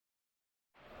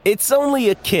It's only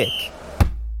a kick,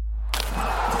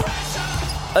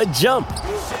 a jump,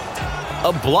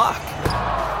 a block.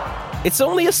 It's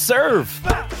only a serve.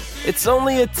 It's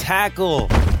only a tackle,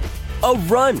 a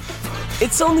run.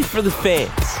 It's only for the fans.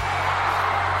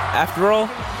 After all,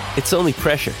 it's only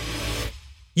pressure.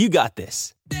 You got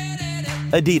this.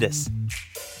 Adidas.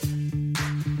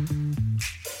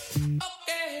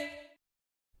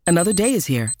 Another day is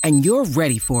here, and you're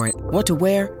ready for it. What to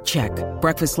wear? Check.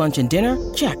 Breakfast, lunch, and dinner?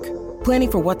 Check.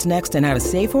 Planning for what's next and how to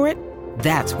save for it?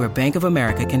 That's where Bank of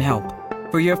America can help.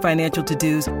 For your financial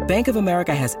to-dos, Bank of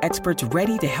America has experts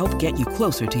ready to help get you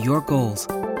closer to your goals.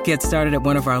 Get started at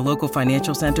one of our local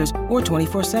financial centers or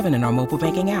 24/7 in our mobile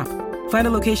banking app. Find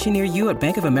a location near you at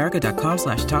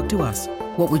bankofamerica.com/talktous.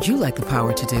 What would you like the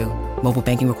power to do? Mobile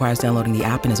banking requires downloading the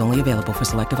app and is only available for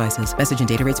select devices. Message and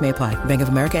data rates may apply. Bank of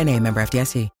America N.A., member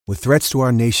FDIC. With threats to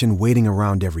our nation waiting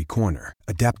around every corner,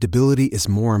 adaptability is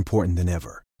more important than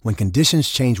ever. When conditions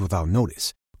change without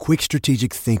notice, quick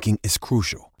strategic thinking is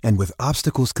crucial. And with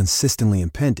obstacles consistently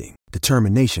impending,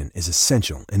 determination is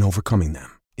essential in overcoming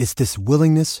them. It's this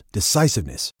willingness,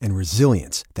 decisiveness, and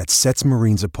resilience that sets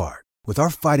Marines apart. With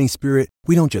our fighting spirit,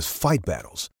 we don't just fight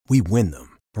battles, we win them.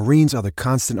 Marines are the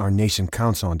constant our nation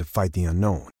counts on to fight the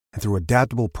unknown. And through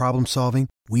adaptable problem solving,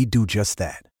 we do just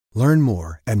that. Learn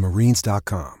more at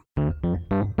marines.com.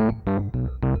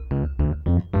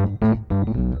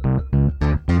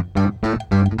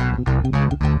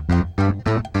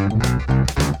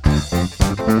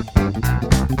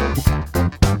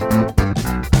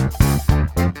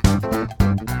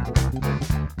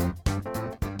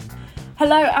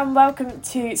 Hello and welcome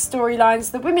to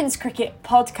Storylines, the women's cricket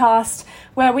podcast,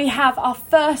 where we have our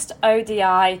first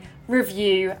ODI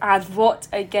review, and what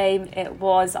a game it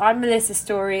was. I'm Melissa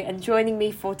Story, and joining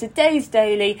me for today's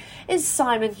daily is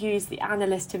Simon Hughes, the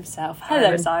analyst himself.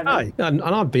 Hello, Simon. Hi, and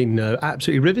I've been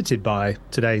absolutely riveted by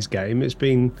today's game. It's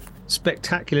been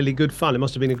spectacularly good fun. It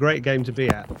must have been a great game to be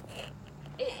at.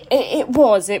 It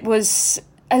was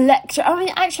electric. I mean,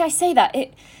 actually, I say that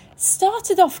it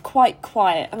started off quite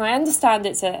quiet, and I understand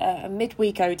it's a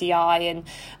midweek ODI, and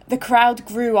the crowd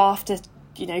grew after,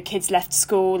 you know, kids left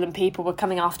school and people were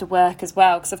coming after work as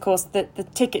well, because of course the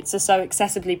tickets are so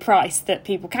accessibly priced that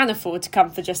people can afford to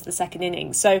come for just the second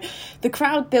innings. So the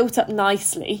crowd built up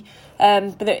nicely,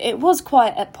 but it was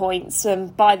quiet at points,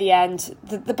 and by the end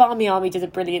the Barmy Army did a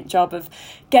brilliant job of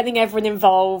getting everyone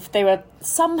involved. They were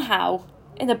somehow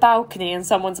in a balcony in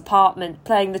someone's apartment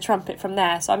playing the trumpet from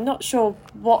there. So I'm not sure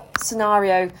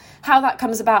how that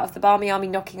comes about, of the Barmy Army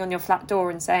knocking on your flat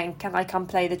door and saying, can I come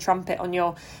play the trumpet on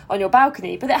your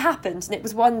balcony? But it happened, and it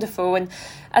was wonderful. And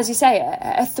as you say,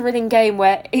 a thrilling game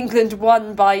where England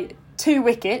won by 2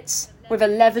 wickets with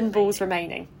 11 balls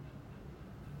remaining.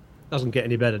 Doesn't get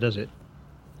any better, does it?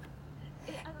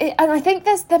 And I think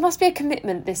there must be a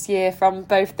commitment this year from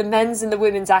both the men's and the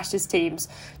women's Ashes teams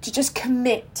to just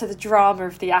commit to the drama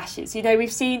of the Ashes. You know,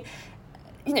 we've seen,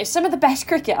 you know, some of the best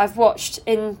cricket I've watched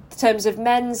in terms of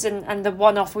men's and the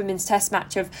one-off women's test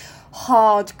match of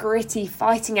hard, gritty,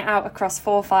 fighting it out across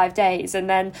 4 or 5 days. And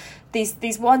then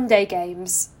these one-day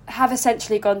games have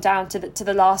essentially gone down to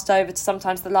the last over, to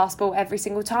sometimes the last ball every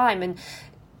single time. And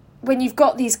when you've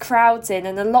got these crowds in,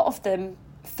 and a lot of them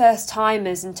first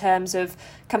timers in terms of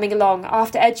coming along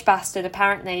after Edgbaston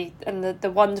apparently, and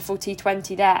the wonderful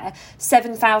T20 there,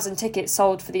 7,000 tickets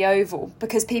sold for the Oval,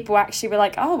 because people actually were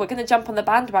like, oh, we're going to jump on the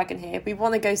bandwagon here, we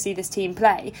want to go see this team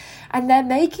play. And they're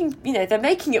making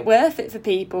it worth it for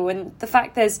people. And the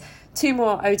fact there's 2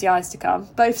 more ODIs to come,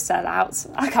 both sellouts,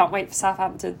 I can't wait for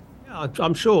Southampton. Yeah,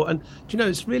 I'm sure. And do you know,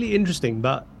 it's really interesting,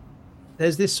 but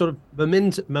there's this sort of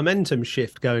momentum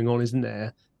shift going on, isn't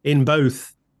there, in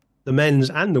both the men's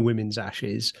and the women's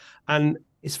Ashes. And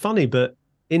it's funny, but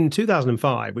in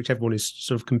 2005, which everyone is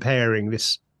sort of comparing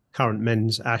this current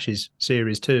men's Ashes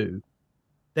series to,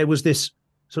 there was this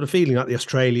sort of feeling like the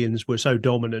Australians were so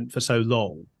dominant for so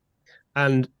long.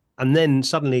 And then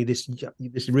suddenly this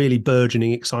really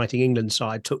burgeoning, exciting England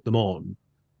side took them on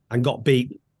and got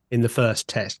beat in the first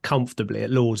test comfortably at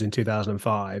Lord's in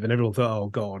 2005. And everyone thought, oh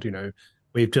God, you know,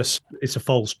 it's a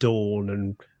false dawn,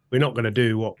 and we're not going to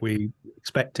do what we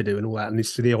expect to do and all that. And the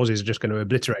Aussies are just going to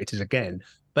obliterate us again.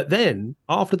 But then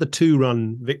after the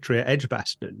 2-run victory at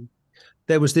Edgbaston,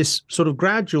 there was this sort of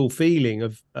gradual feeling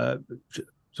of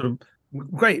sort of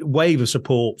great wave of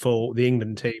support for the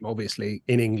England team, obviously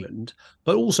in England.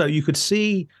 But also you could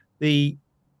see the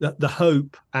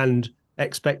hope and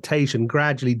expectation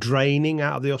gradually draining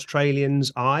out of the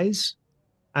Australians' eyes.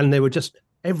 And they were just,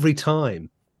 every time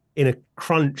in a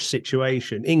crunch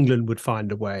situation, England would find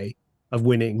a way of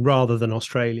winning rather than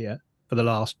Australia for the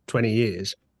last 20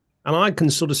 years. And I can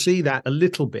sort of see that a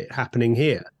little bit happening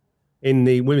here in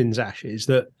the women's Ashes,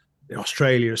 that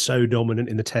Australia is so dominant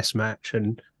in the test match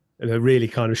and they really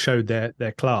kind of showed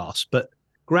their class. But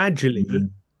gradually,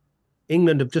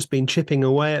 England have just been chipping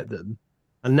away at them,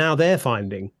 and now they're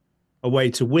finding a way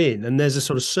to win. And there's a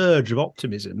sort of surge of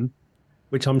optimism,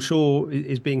 which I'm sure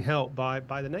is being helped by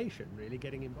the nation really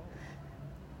getting involved.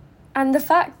 And the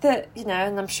fact that,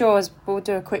 and I'm sure as we'll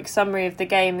do a quick summary of the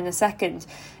game in a second,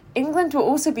 England will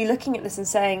also be looking at this and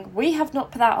saying, we have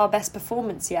not put out our best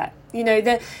performance yet.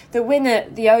 The win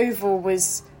at the Oval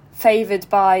was favoured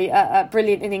by a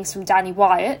brilliant innings from Danny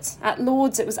Wyatt. At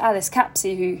Lords, it was Alice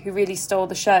Capsey who really stole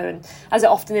the show. And as it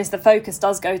often is, the focus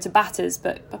does go to batters,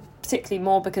 but particularly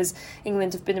more because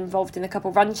England have been involved in a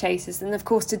couple run chases. And of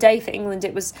course, today for England,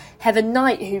 it was Heather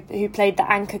Knight who played the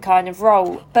anchor kind of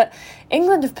role. But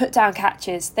England have put down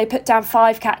catches. They put down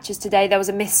 5 catches today. There was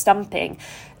a missed stumping.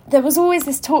 There was always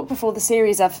this talk before the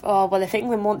series of, if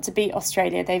England want to beat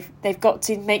Australia, they've got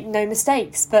to make no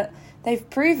mistakes. But they've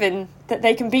proven that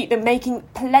they can beat them, making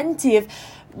plenty of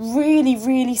really,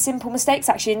 really simple mistakes,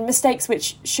 actually, and mistakes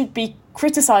which should be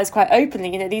criticised quite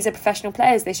openly. These are professional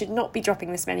players. They should not be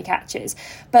dropping this many catches.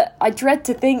 But I dread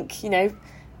to think,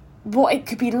 what it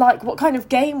could be like, what kind of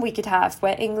game we could have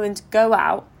where England go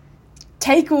out,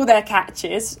 take all their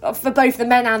catches, for both the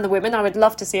men and the women. I would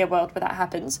love to see a world where that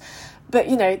happens. But,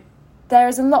 there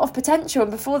is a lot of potential.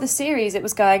 And before the series, it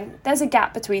was going, there's a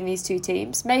gap between these two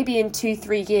teams. Maybe in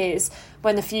 2-3 years,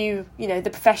 when the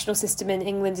professional system in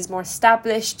England is more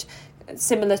established,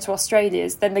 similar to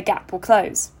Australia's, then the gap will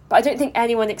close. But I don't think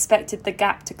anyone expected the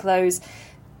gap to close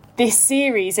this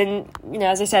series. And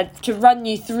as I said, to run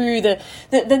you through the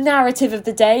narrative of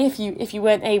the day, if you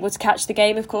weren't able to catch the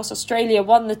game, of course Australia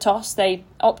won the toss. They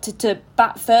opted to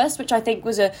bat first, which I think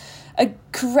was a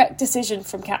correct decision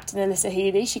from captain Alyssa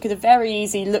Healy. She could have very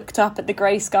easily looked up at the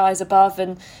grey skies above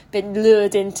and been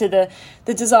lured into the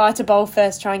desire to bowl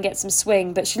first, try and get some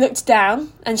swing, but she looked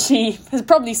down, and she has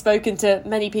probably spoken to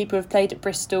many people who have played at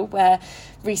Bristol, where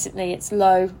recently it's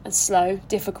low and slow,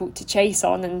 difficult to chase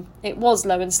on, and it was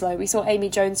low and slow. We saw Amy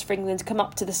Jones for England come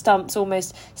up to the stumps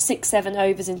almost 6-7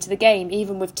 overs into the game,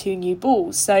 even with 2 new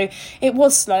balls, so it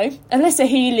was slow. Alyssa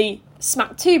Healy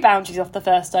smacked 2 boundaries off the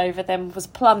first over, then was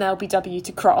plumb LBW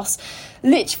to cross.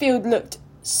 Litchfield looked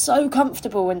so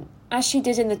comfortable, and as she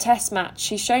did in the test match,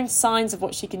 she's shown signs of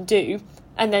what she can do,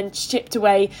 and then chipped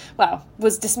away,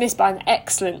 was dismissed by an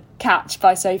excellent catch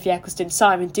by Sophie Ecclestone.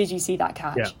 Simon, did you see that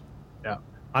catch? Yeah.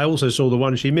 I also saw the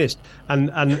one she missed, and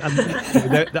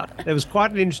there was quite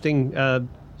an interesting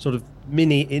sort of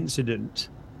mini incident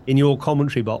in your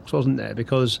commentary box, wasn't there?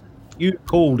 Because you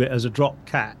called it as a drop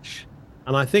catch,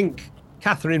 and I think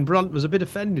Catherine Brunt was a bit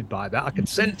offended by that. I could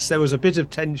sense there was a bit of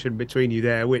tension between you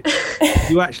there, which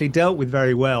you actually dealt with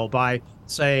very well by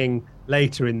saying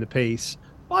later in the piece,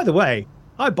 by the way,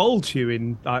 I bowled to you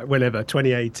in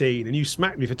 2018, and you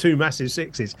smacked me for 2 massive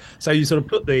sixes. So you sort of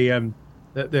put the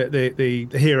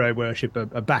hero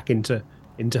worship back into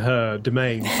her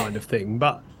domain kind of thing.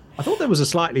 But I thought there was a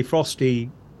slightly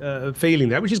frosty feeling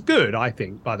there, which is good, I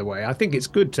think, by the way. I think it's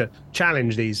good to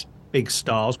challenge these big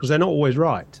stars because they're not always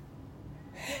right.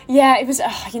 Yeah, it was,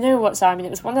 you know what, Simon,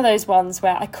 it was one of those ones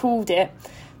where I called it,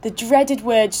 the dreaded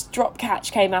words drop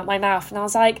catch came out my mouth, and I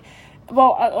was like,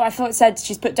 well, I thought it said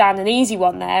she's put down an easy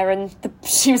one there, and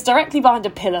she was directly behind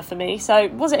a pillar for me, so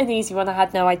was it an easy one? I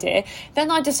had no idea. Then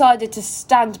I decided to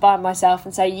stand by myself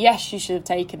and say, yes, you should have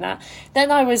taken that. Then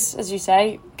I was, as you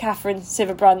say, Catherine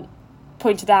Sciver-Brunt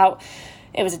pointed out,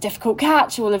 it was a difficult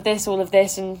catch, all of this,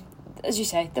 and as you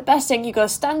say, the best thing, you got to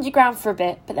stand your ground for a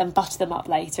bit, but then butter them up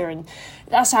later, and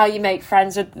that's how you make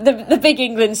friends with the big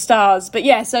England stars. But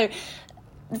yeah, so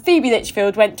Phoebe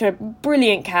Litchfield went to a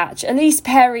brilliant catch. Elise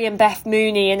Perry and Beth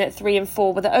Mooney in at 3 and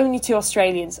 4 were the only 2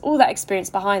 Australians, all that experience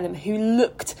behind them, who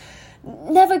looked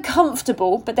never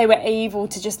comfortable, but they were able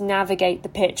to just navigate the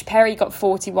pitch. Perry got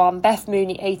 41, Beth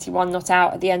Mooney 81 not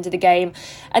out at the end of the game,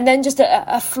 and then just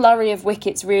a flurry of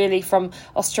wickets really from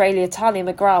Australia. Talia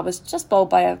McGrath was just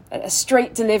bowled by a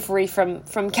straight delivery from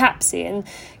Capsey, and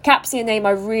Capsey, a name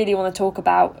I really want to talk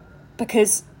about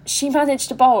because she managed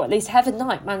to bowl, at least Heather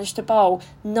Knight managed to bowl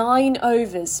 9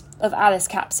 overs of Alice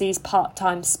Capsey's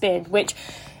part-time spin, which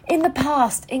in the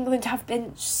past, England have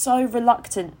been so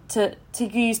reluctant to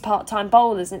use part-time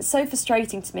bowlers, and it's so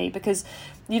frustrating to me because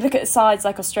you look at sides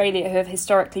like Australia who have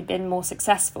historically been more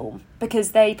successful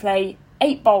because they play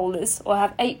 8 bowlers or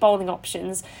have 8 bowling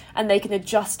options, and they can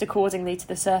adjust accordingly to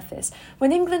the surface.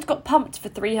 When England got pumped for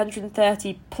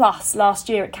 330 plus last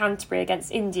year at Canterbury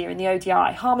against India in the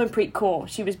ODI, Harmanpreet Kaur,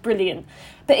 she was brilliant.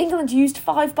 But England used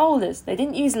 5 bowlers. They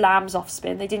didn't use Lamb's off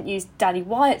spin, they didn't use Danny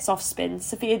Wyatt's off spin,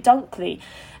 Sophia Dunkley.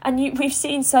 And we've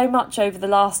seen so much over the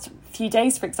last few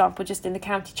days, for example, just in the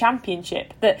county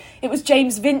championship, that it was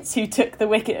James Vince who took the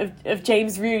wicket of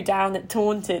James Rue down at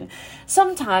Taunton.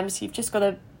 Sometimes you've just got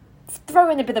to throw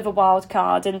in a bit of a wild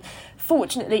card, and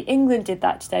fortunately England did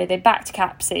that today. They backed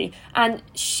Capsey, and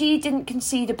she didn't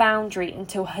concede a boundary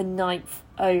until her 9th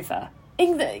over.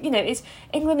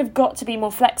 England have got to be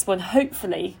more flexible, and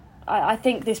hopefully I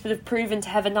think this would have proven to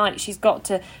Heather Knight she's got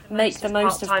to make the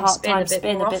most of part-time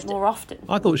spin a bit more often.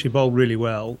 I thought she bowled really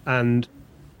well, and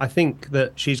I think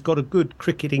that she's got a good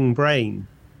cricketing brain.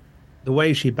 The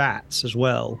way she bats as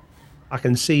well, I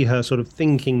can see her sort of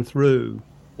thinking through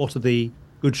what are the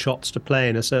good shots to play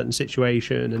in a certain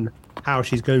situation and how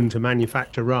she's going to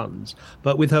manufacture runs.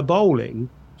 But with her bowling,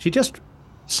 she just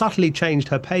subtly changed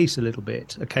her pace a little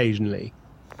bit occasionally.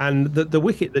 And the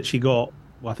wicket that she got,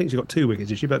 well, I think she got 2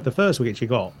 wickets, but the first wicket she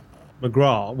got,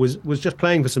 McGrath, was just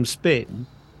playing for some spin,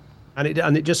 and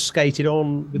it just skated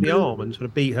on with the arm and sort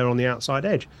of beat her on the outside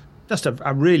edge. Just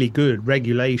a really good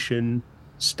regulation,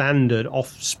 standard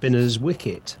off-spinner's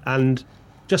wicket. And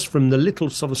just from the little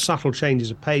sort of subtle changes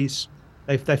of pace,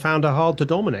 they found her hard to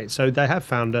dominate. So they have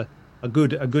found a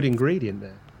good ingredient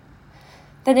there.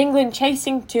 Then England,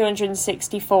 chasing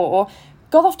 264,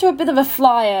 got off to a bit of a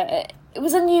flyer. It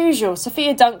was unusual.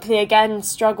 Sophia Dunkley again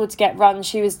struggled to get runs.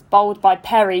 She was bowled by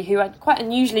Perry, who quite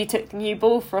unusually took the new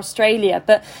ball for Australia.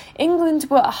 But England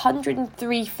were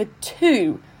 103 for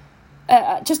 2,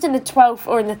 just in the 12th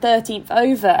or in the 13th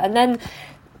over. And then,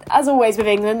 as always with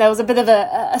England, there was a bit of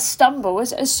a stumble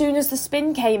as soon as the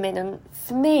spin came in. And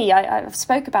for me, I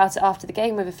spoke about it after the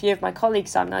game with a few of my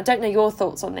colleagues, Simon. I don't know your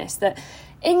thoughts on this, that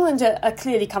England are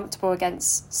clearly comfortable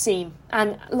against seam,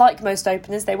 and like most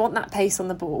openers, they want that pace on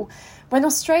the ball. When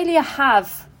Australia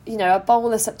have, a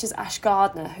bowler such as Ash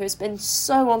Gardner, who has been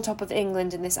so on top of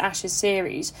England in this Ashes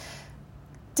series,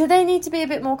 do they need to be a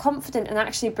bit more confident and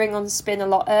actually bring on spin a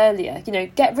lot earlier?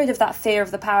 Get rid of that fear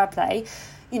of the power play,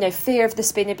 fear of the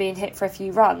spinner being hit for a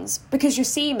few runs, because your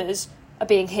seamers are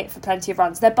being hit for plenty of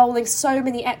runs. They're bowling so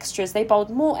many extras. They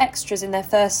bowled more extras in their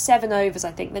first 7 overs,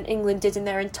 I think, than England did in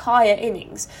their entire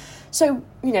innings. So,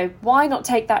 why not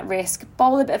take that risk,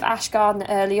 bowl a bit of Ash Gardner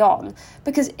early on,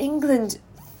 because England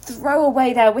throw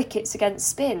away their wickets against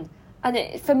spin.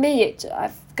 And for me,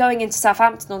 going into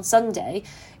Southampton on Sunday,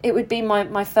 it would be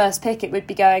my first pick. It would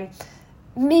be going,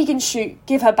 Megan Shute,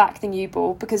 give her back the new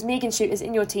ball, because Megan Shute is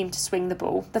in your team to swing the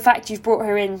ball. The fact you've brought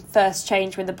her in first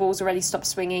change when the ball's already stopped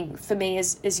swinging, for me,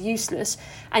 is useless.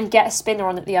 And get a spinner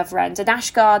on at the other end. An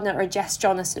Ash Gardner or a Jess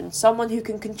Jonathan, someone who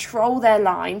can control their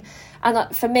line.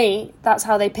 And for me, that's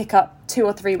how they pick up 2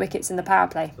 or 3 wickets in the power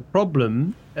play. The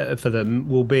problem for them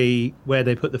will be where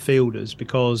they put the fielders,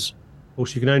 because, of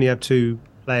course, you can only have 2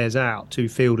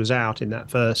 fielders out in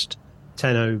that first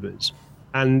 10 overs.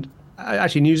 And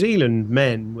actually, New Zealand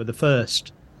men were the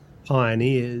first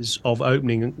pioneers of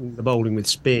opening the bowling with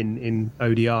spin in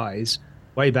ODIs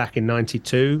way back in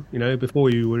 '92. Before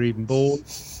you were even born.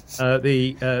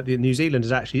 The New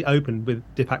Zealanders actually opened with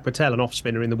Deepak Patel, an off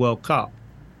spinner, in the World Cup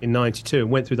in '92,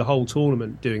 and went through the whole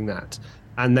tournament doing that.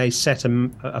 And they set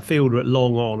a fielder at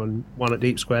long on and one at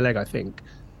deep square leg, I think.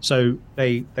 So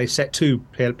they set 2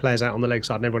 players out on the leg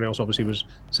side, and everyone else obviously was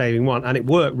saving one, and it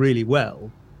worked really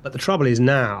well. But the trouble is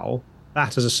now,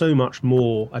 batters are so much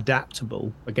more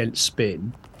adaptable against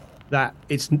spin that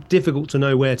it's difficult to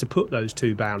know where to put those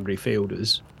 2 boundary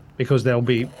fielders, because there'll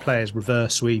be players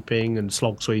reverse sweeping and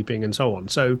slog sweeping and so on.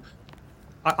 So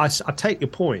I take your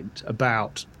point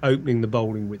about opening the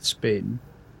bowling with spin,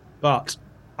 but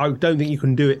I don't think you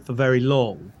can do it for very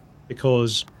long,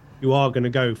 because you are going to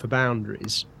go for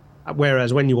boundaries.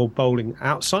 Whereas when you're bowling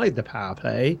outside the power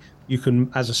play, you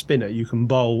can, as a spinner, you can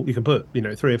put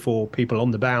 3 or 4 people on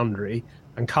the boundary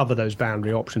and cover those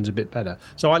boundary options a bit better.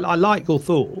 So I like your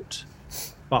thought,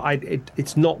 but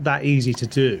it's not that easy to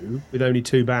do with only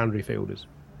 2 boundary fielders.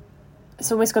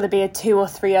 It's almost got to be a 2 or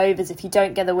 3 overs. If you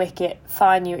don't get the wicket,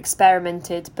 fine, you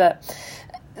experimented. But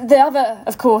the other,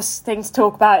 of course, thing to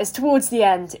talk about is towards the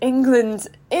end. England,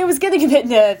 it was getting a bit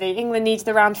nervy. England needed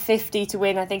around 50 to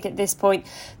win, I think, at this point.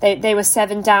 They were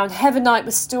 7 down. Heather Knight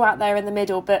was still out there in the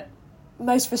middle, but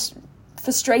most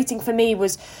frustrating for me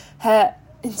was her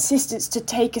insistence to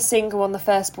take a single on the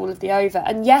first ball of the over.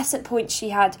 And yes, at points she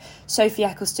had Sophie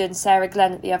Eccleston, Sarah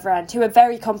Glenn at the other end, who are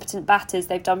very competent batters.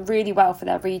 They've done really well for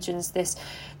their regions this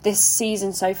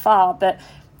season so far, but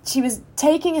she was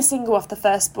taking a single off the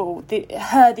first ball, the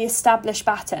established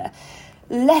batter,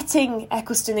 letting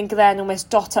Ecclestone and Glenn almost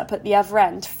dot up at the other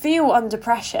end, feel under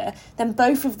pressure. Then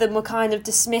both of them were kind of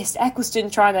dismissed. Ecclestone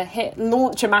trying to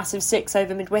launch a massive six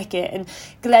over mid-wicket, and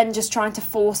Glenn just trying to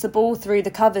force the ball through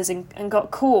the covers and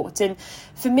got caught. And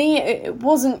for me, it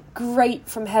wasn't great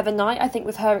from Heather Knight. I think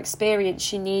with her experience,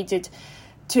 she needed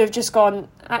to have just gone,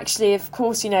 actually, of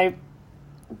course,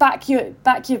 back your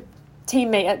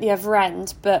teammate at the other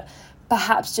end, but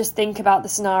perhaps just think about the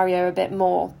scenario a bit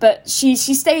more. But she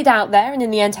stayed out there, and in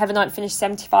the end, Heather Knight finished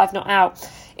 75 not out.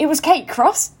 It was Kate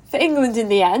Cross for England in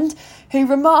the end, who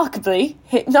remarkably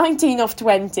hit 19 off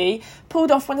 20,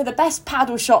 pulled off one of the best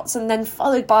paddle shots, and then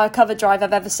followed by a cover drive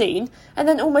I've ever seen, and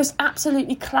then almost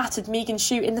absolutely clattered Megan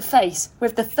Shute in the face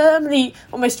with the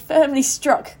almost firmly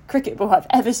struck cricket ball I've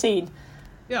ever seen.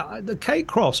 Yeah, the Kate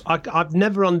Cross, I've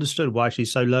never understood why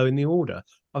she's so low in the order.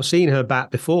 I've seen her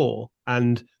bat before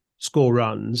and score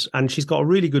runs, and she's got a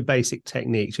really good basic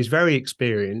technique. She's very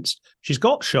experienced. She's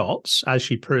got shots, as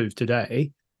she proved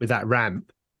today with that ramp.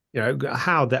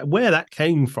 Where that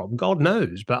came from, God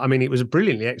knows. But I mean, it was a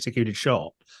brilliantly executed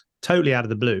shot, totally out of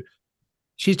the blue.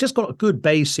 She's just got a good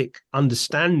basic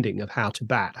understanding of how to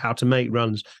bat, how to make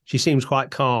runs. She seems quite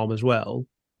calm as well.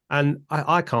 And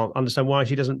I can't understand why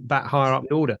she doesn't bat higher up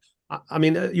the order. I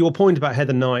mean, your point about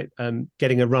Heather Knight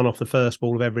getting a run off the first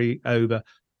ball of every over,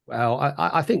 well,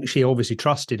 I think she obviously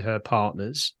trusted her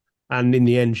partners, and in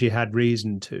the end, she had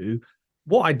reason to.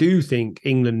 What I do think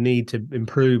England need to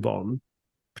improve on,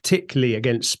 particularly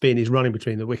against spin, is running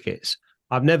between the wickets.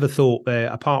 I've never thought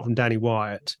apart from Danny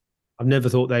Wyatt, I've never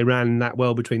thought they ran that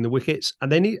well between the wickets. And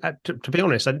they need, to be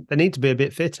honest, they need to be a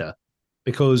bit fitter,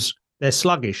 because they're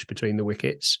sluggish between the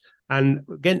wickets. And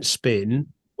against spin,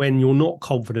 when you're not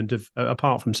confident of,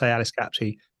 apart from, say, Alice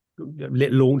Capsey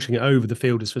launching it over the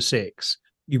fielders for six,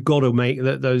 you've got to make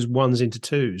those ones into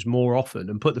twos more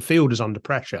often and put the fielders under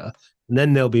pressure, and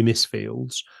then there'll be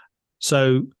misfields.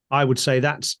 So I would say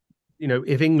that's,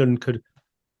 if England could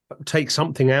take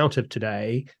something out of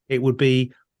today, it would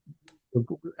be,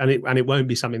 and it won't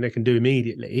be something they can do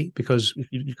immediately, because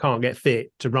you can't get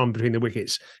fit to run between the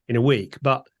wickets in a week.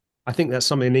 But I think that's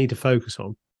something they need to focus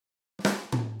on.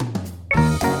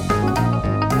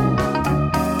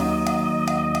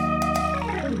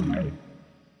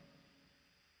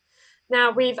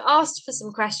 Now, we've asked for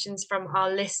some questions from our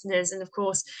listeners, and of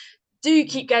course, do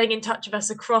keep getting in touch with us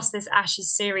across this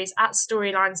Ashes series at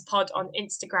Storylines Pod on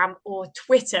Instagram or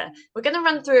Twitter. We're going to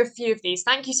run through a few of these.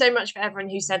 Thank you so much for everyone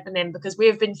who sent them in, because we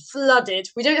have been flooded.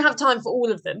 We don't have time for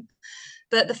all of them.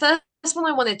 But the first one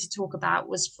I wanted to talk about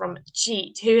was from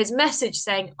Jeet, who has messaged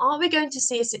saying, are we going to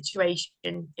see a situation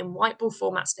in white ball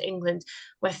formats for England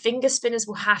where finger spinners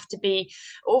will have to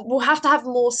have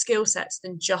more skill sets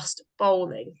than just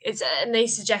bowling? And they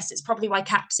suggest it's probably why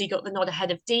Capsey got the nod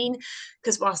ahead of Dean,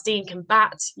 because whilst Dean can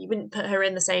bat, you wouldn't put her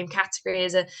in the same category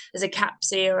as a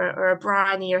Capsey or a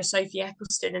Bryony or a Sophie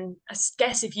Ecclestone. And I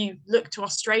guess if you look to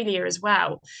Australia as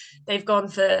well, they've gone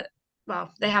for,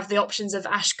 they have the options of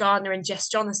Ash Gardner and Jess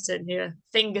Jonathan, who are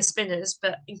finger spinners,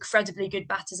 but incredibly good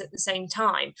batters at the same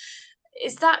time.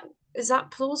 Is that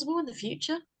plausible in the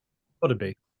future? Got to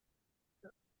be.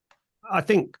 I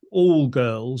think all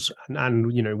girls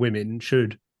and women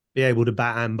should be able to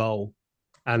bat and bowl.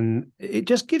 And it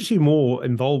just gives you more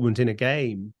involvement in a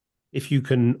game if you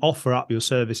can offer up your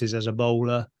services as a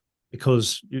bowler,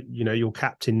 because your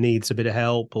captain needs a bit of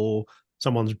help, or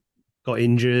someone's got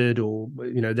injured, or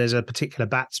there's a particular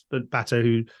batter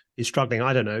who is struggling.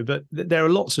 I don't know, but there are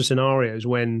lots of scenarios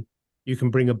when you can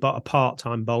bring a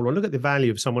part-time bowler. And look at the value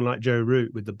of someone like Joe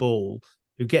Root with the ball,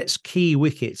 who gets key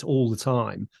wickets all the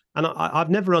time. And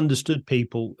I've never understood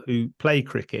people who play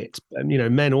cricket,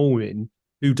 men or women,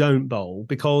 who don't bowl,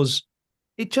 because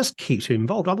it just keeps you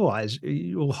involved. Otherwise,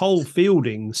 your whole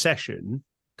fielding session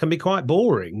can be quite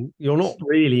boring. You're not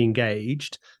really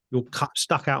engaged. You're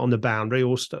stuck out on the boundary,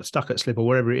 or stuck at slip, or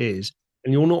wherever it is,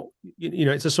 and you're not.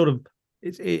 It's a sort of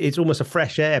it's almost a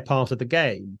fresh air part of the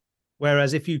game.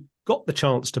 Whereas if you got the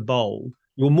chance to bowl,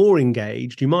 you're more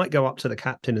engaged. You might go up to the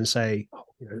captain and say,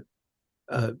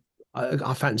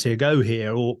 I fancy a go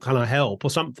here, or can I help, or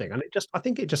something. And I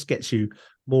think it just gets you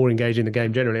more engaged in the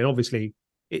game generally. And obviously,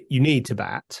 you need to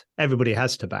bat. Everybody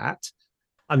has to bat.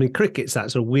 I mean, cricket's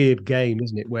that sort of weird game,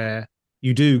 isn't it, where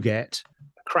you do get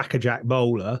a crackerjack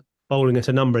bowler bowling at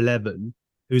a number 11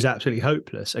 who's absolutely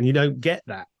hopeless. And you don't get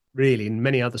that really in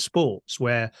many other sports,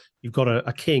 where you've got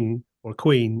a king or a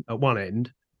queen at one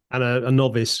end and a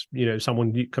novice,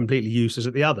 someone completely useless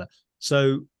at the other.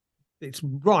 So it's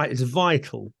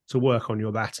vital to work on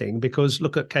your batting, because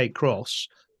look at Kate Cross.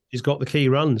 She's got the key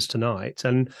runs tonight.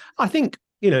 And I think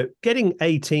getting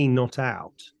 18 not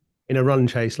out in a run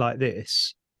chase like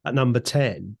this at number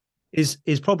 10 is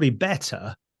probably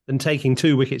better than taking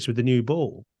 2 wickets with the new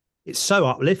ball. It's so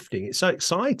uplifting. It's so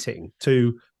exciting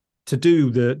to do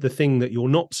the thing that you're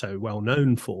not so well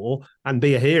known for and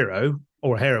be a hero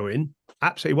or a heroine.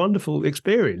 Absolutely wonderful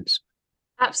experience.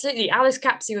 Absolutely. Alice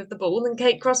Capsey with the ball and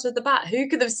Kate Cross with the bat. Who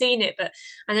could have seen it? But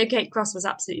I know Kate Cross was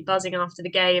absolutely buzzing after the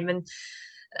game. And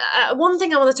one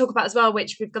thing I want to talk about as well,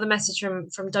 which we've got a message from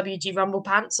WG Rumble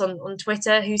Pants on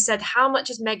Twitter, who said, how much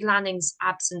has Meg Lanning's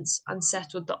absence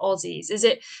unsettled the Aussies? Is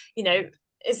it,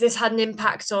 is this had an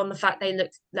impact on the fact they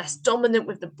look less dominant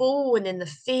with the ball and in the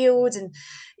field? And,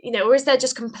 or is there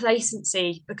just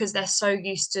complacency because they're so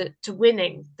used to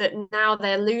winning that now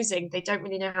they're losing, they don't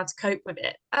really know how to cope with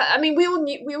it? I mean, we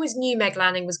always knew Meg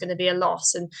Lanning was going to be a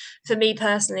loss. And for me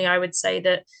personally, I would say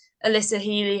that Alyssa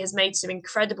Healy has made some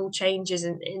incredible changes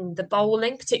in the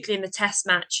bowling, particularly in the test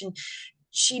match. And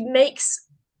she makes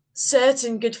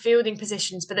certain good fielding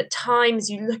positions, but at times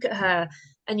you look at her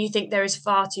and you think there is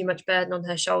far too much burden on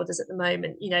her shoulders at the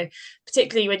moment,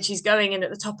 particularly when she's going in at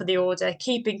the top of the order,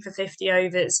 keeping for 50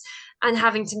 overs and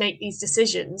having to make these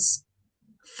decisions.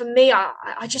 For me,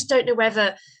 I just don't know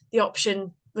whether the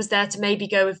option was there to maybe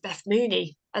go with Beth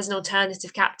Mooney as an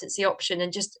alternative captaincy option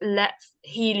and just let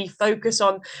Healy focus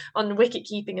on wicket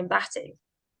keeping and batting.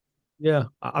 Yeah,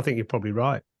 I think you're probably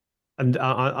right. And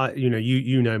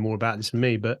you know more about this than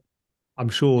me, but I'm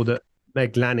sure that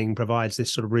Meg Lanning provides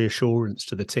this sort of reassurance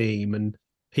to the team, and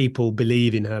people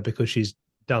believe in her because she's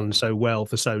done so well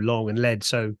for so long and led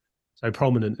so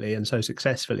prominently and so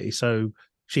successfully. So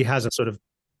she has a sort of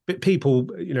people,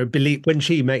 believe when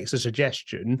she makes a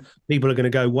suggestion, people are going to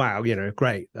go, wow,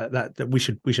 great, that we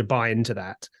should buy into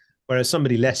that. Whereas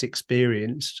somebody less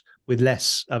experienced with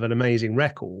less of an amazing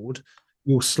record,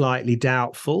 you're slightly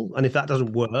doubtful, and if that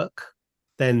doesn't work,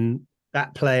 then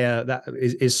that player that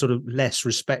is sort of less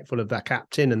respectful of that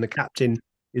captain, and the captain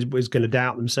is going to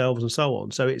doubt themselves and so on.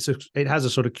 So it has a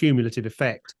sort of cumulative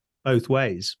effect both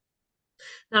ways.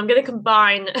 Now I'm going to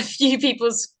combine a few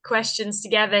people's questions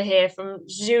together here from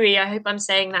Zhui. I hope I'm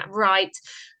saying that right,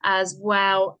 as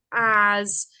well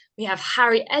as we have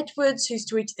Harry Edwards, who's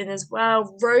tweeted in as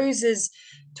well. Rose has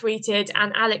tweeted,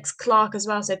 and Alex Clark as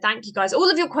well. So thank you guys. All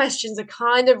of your questions are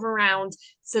kind of around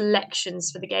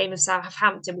selections for the game of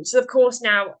Southampton, which is of course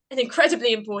now an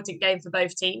incredibly important game for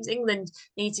both teams. England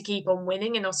need to keep on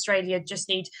winning, and Australia just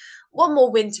need one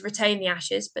more win to retain the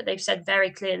Ashes, but they've said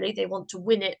very clearly they want to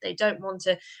win it. They don't want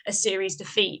a series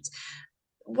defeat.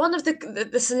 One of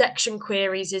the selection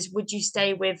queries is, would you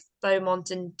stay with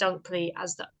Beaumont and Dunkley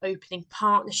as the opening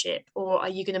partnership, or are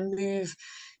you going to move,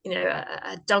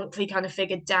 a Dunkley kind of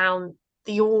figure down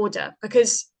the order?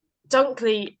 Because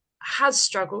Dunkley has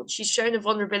struggled. She's shown a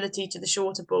vulnerability to the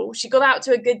shorter ball. She got out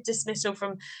to a good dismissal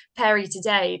from Perry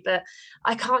today, but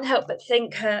I can't help but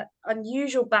think her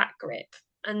unusual back grip,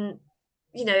 and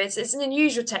it's an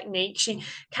unusual technique. She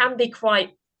can be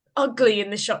quite ugly in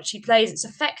the shot she plays. It's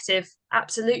effective,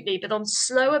 absolutely, but on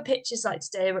slower pitches like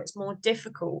today where it's more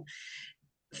difficult,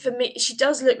 for me, she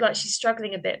does look like she's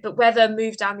struggling a bit, but whether a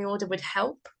move down the order would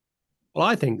help. Well,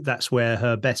 I think that's where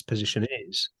her best position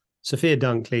is. Sophia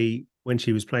Dunkley, when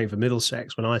she was playing for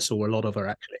Middlesex, when I saw a lot of her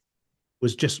actually,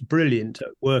 was just brilliant at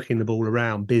working the ball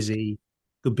around, busy,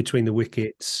 good between the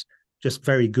wickets, just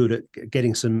very good at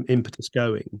getting some impetus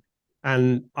going.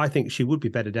 And I think she would be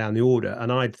better down the order.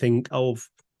 And I'd think of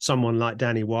someone like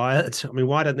Danny Wyatt. I mean,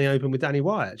 why don't they open with Danny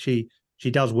Wyatt? She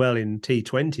does well in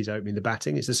T20s opening the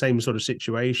batting. It's the same sort of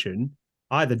situation.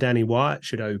 Either Danny Wyatt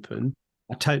should open,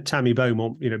 or Tammy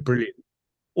Beaumont, brilliant,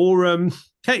 or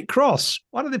Kate Cross.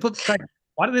 Why do they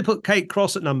put Kate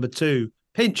Cross at number 2?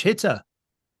 Pinch hitter.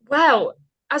 Well,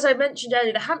 as I mentioned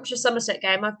earlier, the Hampshire-Somerset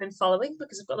game I've been following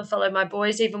because I've got to follow my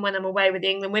boys even when I'm away with the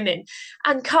England women.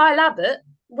 And Kyle Abbott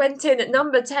went in at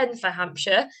number 10 for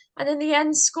Hampshire and in the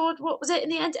end scored,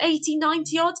 80,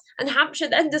 90 odd? And Hampshire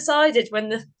then decided when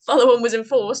the follow-on was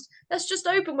enforced, let's just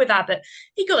open with Abbott.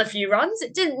 He got a few runs.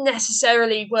 It didn't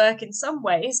necessarily work in some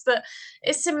ways, but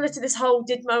it's similar to this whole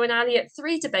did Mo and Ali at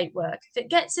 3 debate work. If it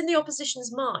gets in the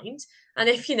opposition's mind, and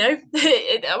if,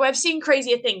 I've seen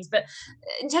crazier things, but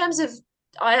in terms of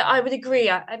I would agree.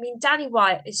 I mean, Danny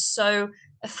Wyatt is so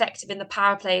effective in the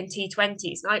power play in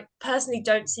T20s. And I personally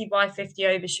don't see why 50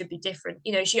 overs should be different.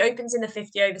 She opens in the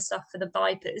 50 over stuff for the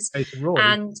Vipers. Jason Roy,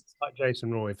 and like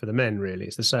Jason Roy for the men, really.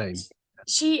 It's the same.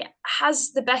 She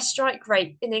has the best strike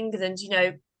rate in England,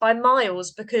 by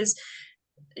miles, because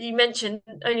you mentioned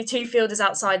only 2 fielders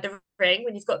outside the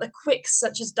when you've got the quicks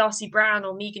such as Darcy Brown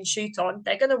or Megan Shoot on,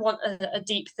 they're going to want a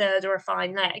deep third or a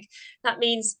fine leg. That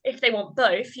means if they want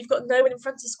both, you've got no one in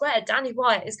front of square. Danny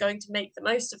Wyatt is going to make the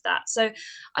most of that. So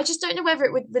I just don't know whether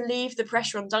it would relieve the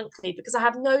pressure on Dunkley, because I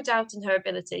have no doubt in her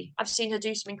ability. I've seen her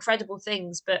do some incredible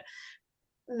things, but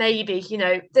maybe,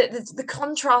 the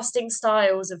contrasting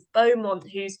styles of Beaumont,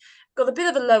 who's got a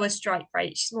bit of a lower strike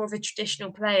rate. She's more of a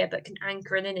traditional player but can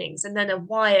anchor an innings. And then a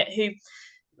Wyatt who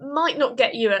might not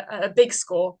get you a big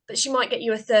score, but she might get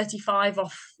you a 35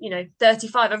 off,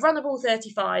 35, a runnable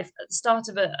 35 at the start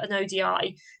of an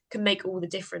ODI can make all the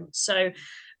difference. So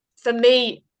for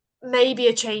me, maybe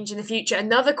a change in the future.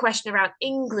 Another question around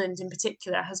England in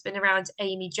particular has been around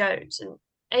Amy Jones. And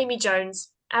Amy Jones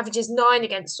averages 9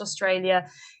 against Australia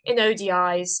in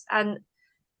ODIs, and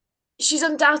she's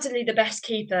undoubtedly the best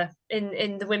keeper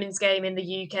in the women's game in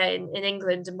the UK, in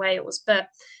England and Wales, but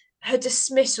her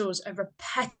dismissals are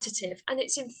repetitive, and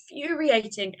it's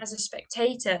infuriating as a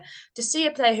spectator to see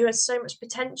a player who has so much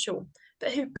potential,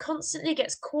 but who constantly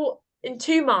gets caught in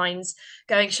two minds,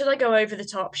 going, should I go over the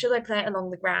top? Should I play it along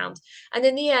the ground? And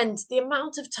in the end, the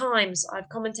amount of times I've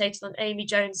commentated on Amy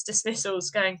Jones'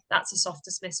 dismissals going, that's a soft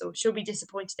dismissal. She'll be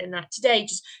disappointed in that. Today,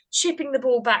 just chipping the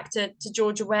ball back to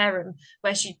Georgia Wareham,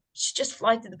 where she just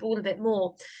flighted the ball a bit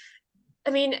more. I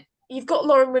mean, you've got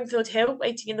Lauren Winfield-Hill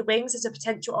waiting in the wings as a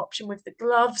potential option with the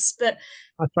gloves, but...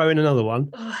 I'll throw in another one.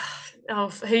 Oh,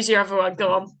 who's your other one?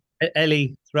 Go on.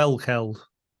 Ellie Threlkeld.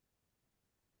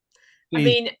 I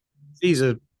mean... She's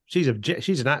an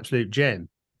absolute gem.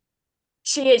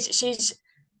 She is. She's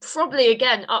probably,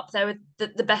 again, up there with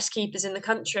the best keepers in the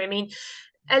country. I mean,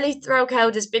 Ellie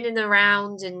Threlkeld has been in the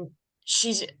round and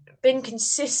she's been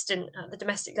consistent at the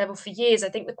domestic level for years. I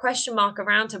think the question mark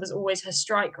around her was always her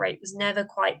strike rate was never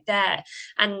quite there.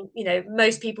 And,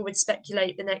 most people would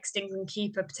speculate the next England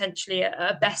keeper potentially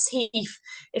a Bess Heath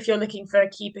if you're looking for a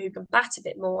keeper who can bat a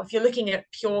bit more. If you're looking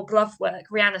at pure glove work,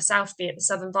 Rihanna Southby at the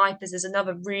Southern Vipers is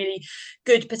another really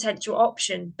good potential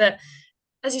option. But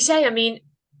as you say, I mean,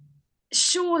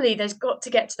 surely there's got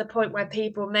to get to the point where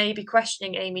people may be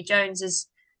questioning Amy Jones's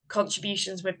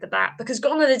contributions with the bat, because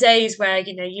gone are the days where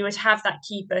you would have that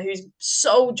keeper whose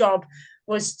sole job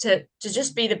was to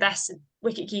just be the best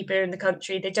wicket keeper in the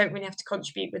country. They don't really have to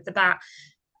contribute with the bat.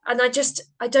 And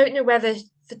I don't know whether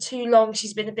for too long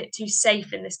she's been a bit too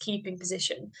safe in this keeping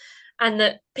position, and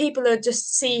that people are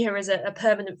just see her as a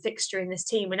permanent fixture in this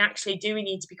team, when actually, do we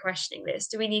need to be questioning this?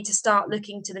 Do we need to start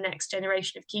looking to the next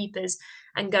generation of keepers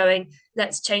and going,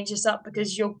 let's change this up,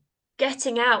 because you're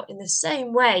getting out in the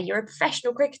same way. You're a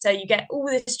professional cricketer, you get all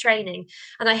this training,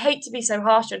 and I hate to be so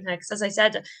harsh on her, because as I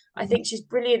said, I think she's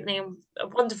brilliantly and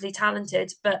wonderfully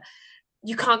talented, but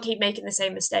you can't keep making the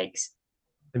same mistakes.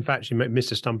 In fact, she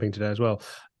missed a stumping today as well.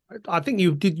 I think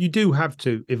you do have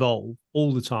to evolve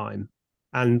all the time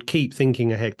and keep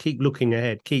thinking ahead, keep looking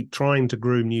ahead, keep trying to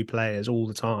groom new players all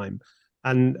the time.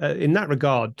 And in that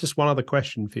regard, just one other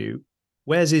question for you: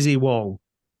 where's Izzy Wong?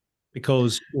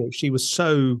 Because she was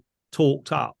so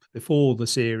talked up before the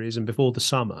series and before the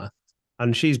summer,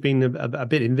 and she's been a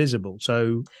bit invisible.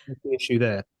 So what's the issue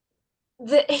there?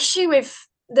 The issue with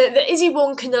the Izzy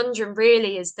Wong conundrum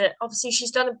really is that obviously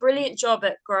she's done a brilliant job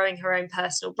at growing her own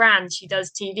personal brand. She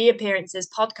does TV appearances,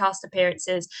 podcast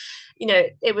appearances.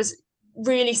 It was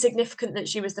really significant that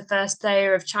she was the first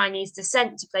player of Chinese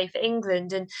descent to play for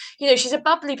England. And, she's a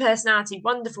bubbly personality,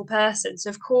 wonderful person. So,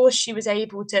 of course, she was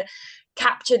able to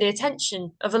capture the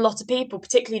attention of a lot of people,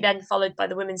 particularly then followed by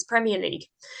the Women's Premier League.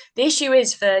 The issue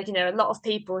is for, a lot of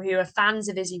people who are fans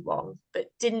of Izzy Wong, but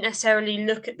didn't necessarily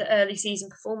look at the early season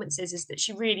performances, is that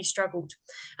she really struggled.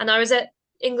 And I was at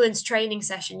England's training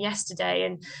session yesterday,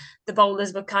 and the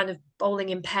bowlers were kind of bowling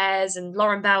in pairs, and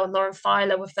Lauren Bell and Lauren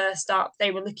Filer were first up.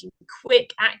 They were looking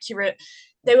quick, accurate.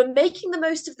 They were making the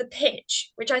most of the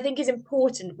pitch, which I think is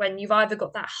important when you've either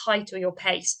got that height or your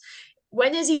pace.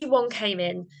 When Izzy Wong came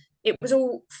in, it was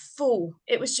all full.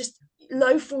 It was just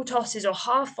low full tosses or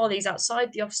half volleys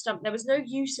outside the off stump. There was no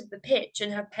use of the pitch,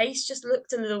 and her pace just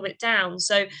looked a little bit down.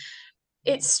 So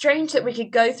it's strange that we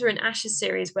could go through an Ashes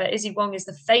series where Izzy Wong is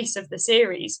the face of the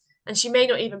series, and she may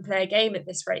not even play a game at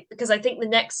this rate, because I think the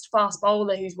next fast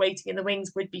bowler who's waiting in the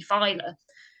wings would be Filer.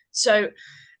 So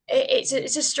it's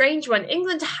a strange one.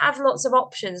 England have lots of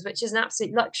options, which is an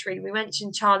absolute luxury. We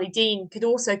mentioned Charlie Dean could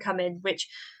also come in, which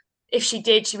if she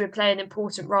did, she would play an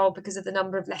important role because of the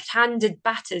number of left-handed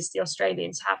batters the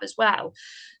Australians have as well.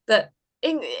 But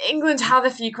England have a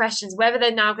few questions. Whether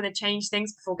they're now going to change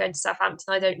things before going to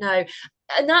Southampton, I don't know.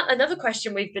 And another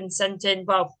question we've been sent in,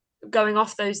 well, going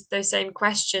off those same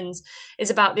questions, is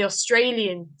about the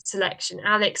Australian selection.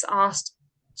 Alex asked,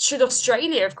 should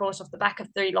Australia, of course, off the back of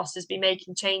 3 losses, be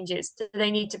making changes? Do they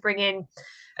need to bring in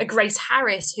a Grace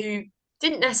Harris, who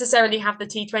didn't necessarily have the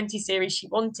T20 series she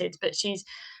wanted, but she's,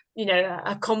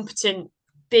 a competent,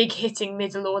 big hitting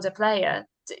middle order player?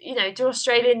 Do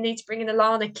Australia need to bring in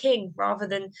Alana King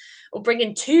or bring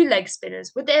in 2 leg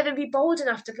spinners? Would they ever be bold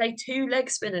enough to play 2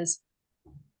 leg spinners?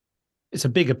 It's a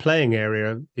bigger playing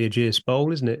area, the Ageas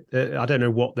Bowl, isn't it? I don't know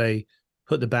what they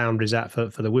put the boundaries at for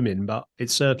the women, but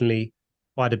it's certainly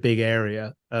quite a big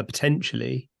area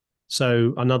potentially.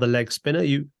 So another leg spinner.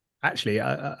 I've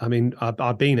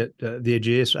been at the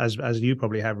Ageas as you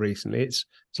probably have recently. It's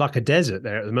like a desert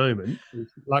there at the moment.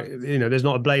 It's like there's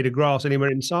not a blade of grass anywhere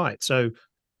in sight. So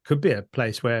could be a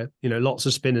place where lots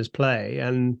of spinners play,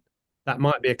 and that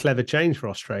might be a clever change for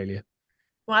Australia.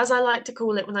 Well, as I like to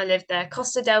call it when I lived there,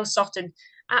 Costa del Sotton,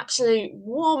 absolute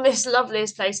warmest,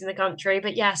 loveliest place in the country.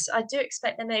 But yes, I do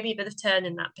expect there may be a bit of turn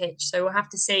in that pitch. So we'll have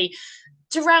to see.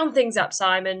 To round things up,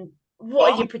 Simon,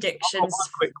 what are your predictions?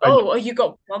 You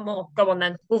got one more. Go on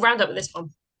then. We'll round up with this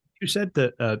one. You said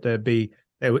that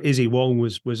Izzy Wong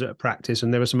was at practice,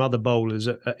 and there were some other bowlers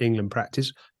at England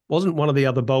practice. Wasn't one of the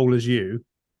other bowlers you?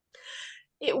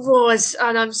 It was,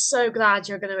 and I'm so glad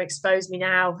you're going to expose me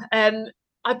now.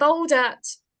 I bowled at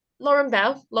Lauren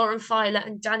Bell, Lauren Filer,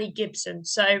 and Danny Gibson.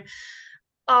 So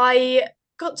I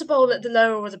got to bowl at the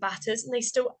lower order batters, and they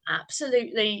still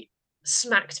absolutely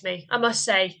smacked me, I must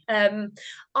say.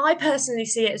 I personally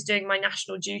see it as doing my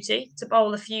national duty to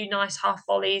bowl a few nice half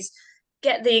volleys,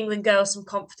 get the England girls some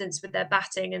confidence with their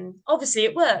batting. And obviously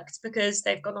it worked because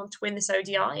they've gone on to win this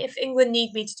ODI. If England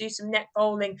need me to do some net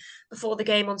bowling before the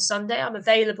game on Sunday, I'm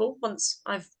available once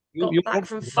I've got back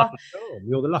from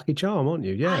You're the lucky charm, aren't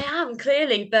you? Yeah, I am,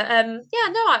 clearly. But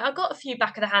I got a few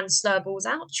back of the hand slur balls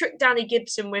out. Tricked Danny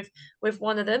Gibson with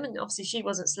one of them, and obviously she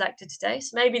wasn't selected today,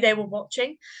 so maybe they were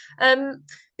watching. But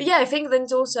yeah, if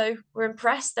England also were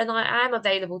impressed, then I am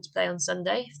available to play on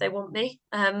Sunday if they want me.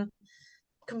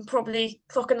 Can probably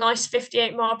clock a nice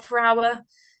 58 mile per hour,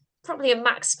 probably a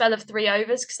max spell of 3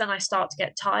 overs, because then I start to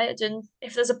get tired. And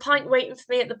if there's a pint waiting for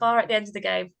me at the bar at the end of the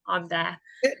game, I'm there.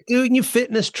 Get doing your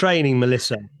fitness training,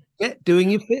 Melissa. Get doing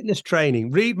your fitness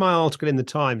training. Read my article in the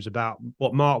Times about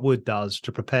what Mark Wood does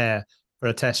to prepare for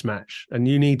a test match, and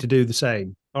you need to do the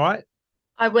same. All right?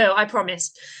 I will, I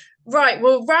promise. Right,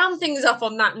 we'll round things up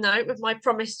on that note with my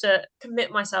promise to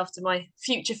commit myself to my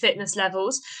future fitness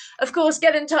levels. Of course,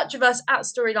 get in touch with us at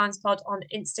StorylinesPod on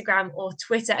Instagram or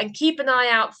Twitter, and keep an eye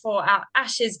out for our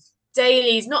Ashes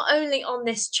dailies, not only on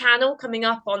this channel coming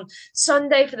up on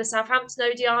Sunday for the Southampton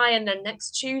ODI and then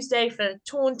next Tuesday for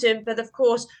Taunton, but of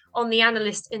course on the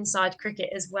Analyst Inside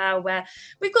Cricket as well, where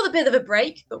we've got a bit of a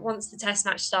break, but once the test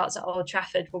match starts at Old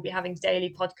Trafford, we'll be having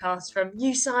daily podcasts from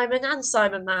you, Simon, and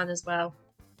Simon Mann as well.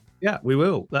 Yeah, we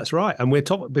will. That's right. And we're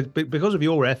top because of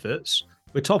your efforts.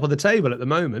 We're top of the table at the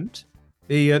moment.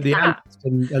 The Analyst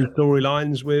and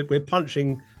Storylines, we're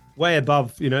punching way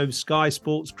above, Sky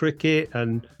Sports Cricket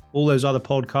and all those other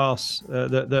podcasts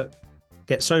that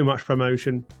get so much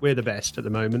promotion. We're the best at the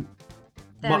moment.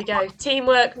 There we go.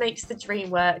 Teamwork makes the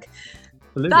dream work.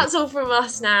 Absolutely. That's all from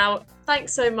us now.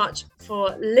 Thanks so much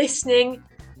for listening,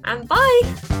 and bye.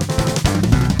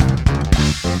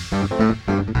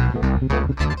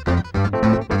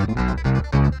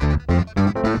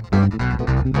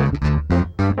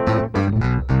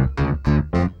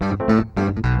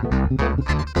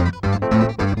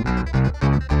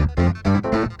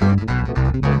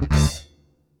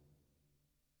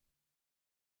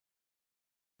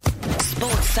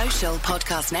 Sports Social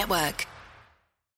Podcast Network.